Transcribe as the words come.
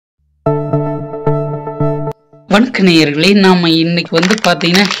வணக்க நேயர்களே, நாம இன்னைக்கு வந்து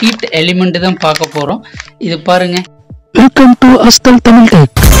பாத்தீங்கன்னா ஹீட் எலிமெண்ட் தான் பார்க்க போறோம். இது பாருங்க. Welcome to அஸ்தல் Tamil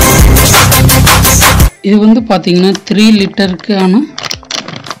tech. இது வந்து பாத்தீங்கன்னா 3 லிட்டருக்கான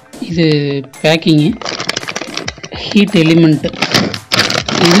இது பேக்கிங் ஹீட் எலிமெண்ட்.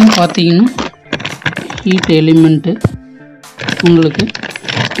 இதுவும் பாத்தீங்கன்னா ஹீட் எலிமெண்ட். உங்களுக்கு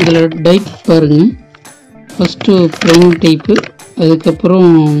இதில் டைப் பாருங்க. ஃபஸ்ட்டு ப்ளைன் டைப்பு,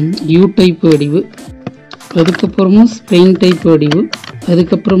 அதுக்கப்புறம் யூ டைப் வடிவு, அதுக்கப்புறமும் ஸ்ப்ரிங் டைப் வடிவு,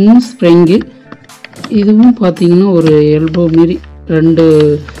 அதுக்கப்புறமும் ஸ்ப்ரிங்கு. இதுவும் பார்த்தீங்கன்னா ஒரு எல்போ மாரி 2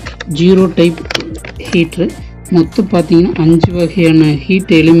 0 டைப் ஹீட்ரு. மொத்தம் பார்த்தீங்கன்னா 5 வகையான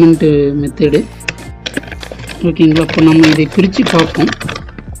ஹீட் எலிமெண்ட்டு மெத்தடு. ஓகேங்களா? அப்போ நம்ம இதை பிரித்து பார்ப்போம்.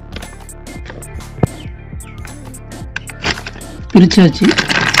 பிரிச்சாச்சு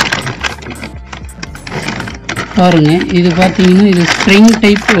பாருங்க. இது பார்த்தீங்கன்னா இது ஸ்ப்ரிங்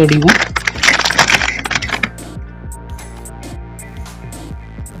டைப் வடிவம்.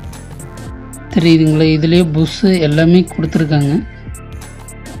 தெரியுதுங்களா? இதுலேயே புஷ்ஷு எல்லாமே கொடுத்துருக்காங்க.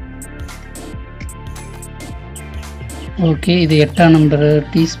 ஓகே, இது 8ஆம் நம்பர்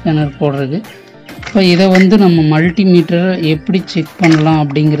டீ ஸ்பேனர் போடுறது. இப்போ இதை வந்து நம்ம மல்டிமீட்டரை எப்படி செக் பண்ணலாம்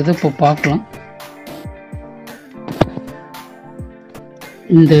அப்படிங்கிறத இப்போ பார்க்கலாம்.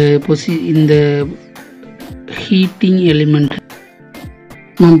 இந்த ஹீட்டிங் எலிமெண்ட்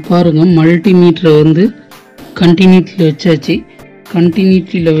நம்ம பாருங்கள். மல்டிமீட்டரை வந்து கண்டினியூட்டியில் வச்சாச்சு.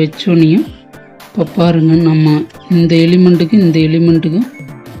 கண்டினியூட்டியில் வச்சோன்னையும் இப்போ பாருங்கள், நம்ம இந்த எலிமெண்ட்டுக்கும்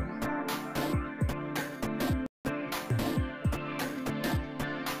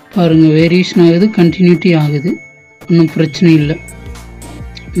பாருங்கள் வேரியேஷன் ஆகுது, கண்டினியூட்டி ஆகுது. ஒன்றும் பிரச்சனை இல்லை,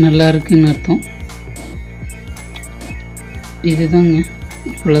 நல்லா இருக்குன்னு அர்த்தம். இதுதாங்க,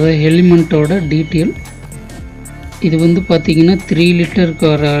 இவ்வளோதான் எலிமெண்ட்டோட டீட்டெயில். இது வந்து பார்த்திங்கன்னா 3 லிட்டருக்கு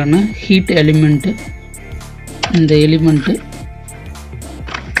வரான ஹீட் எலிமெண்ட்டு. இந்த எலிமெண்ட்டு